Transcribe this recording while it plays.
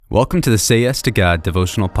Welcome to the Say Yes to God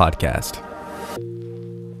devotional podcast.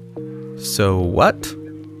 So what?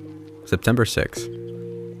 September 6th.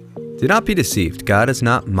 Do not be deceived. God is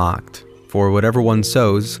not mocked. For whatever one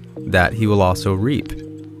sows, that he will also reap.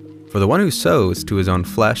 For the one who sows to his own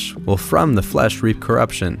flesh will from the flesh reap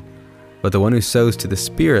corruption, but the one who sows to the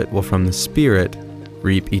Spirit will from the Spirit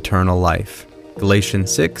reap eternal life.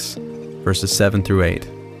 Galatians 6, verses 7 through 8.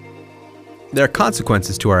 There are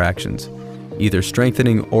consequences to our actions, either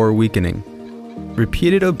strengthening or weakening.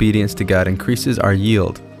 Repeated obedience to God increases our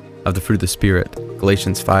yield of the fruit of the Spirit,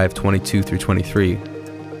 Galatians 5:22 through 23,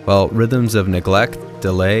 while rhythms of neglect,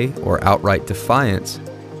 delay, or outright defiance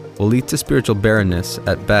will lead to spiritual barrenness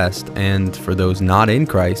at best, and for those not in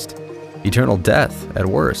Christ, eternal death at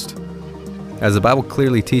worst. As the Bible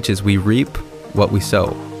clearly teaches, we reap what we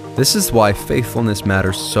sow. This is why faithfulness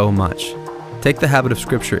matters so much. Take the habit of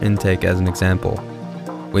scripture intake as an example.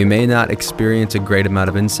 We may not experience a great amount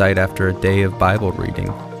of insight after a day of Bible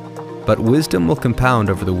reading, but wisdom will compound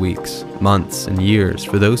over the weeks, months, and years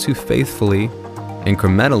for those who faithfully,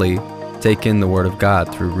 incrementally, take in the Word of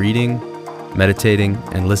God through reading, meditating,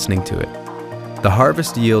 and listening to it. The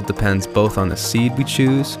harvest yield depends both on the seed we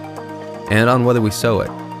choose and on whether we sow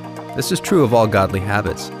it. This is true of all godly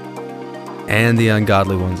habits, and the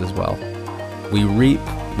ungodly ones as well. We reap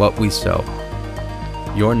what we sow.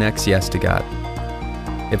 Your next yes to God.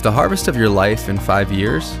 If the harvest of your life in 5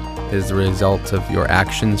 years is the result of your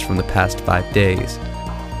actions from the past 5 days,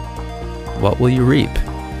 what will you reap?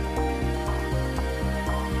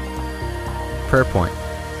 Prayer point.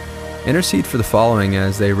 Intercede for the following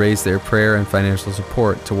as they raise their prayer and financial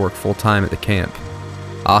support to work full-time at the camp: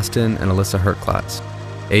 Austin and Alyssa Herklatz,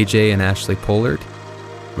 AJ and Ashley Pollard,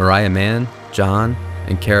 Mariah Mann, John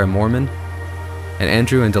and Kara Mormon, and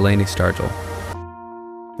Andrew and Delaney Stargell.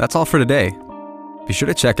 That's all for today. Be sure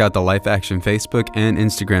to check out the Life Action Facebook and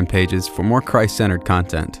Instagram pages for more Christ-centered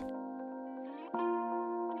content.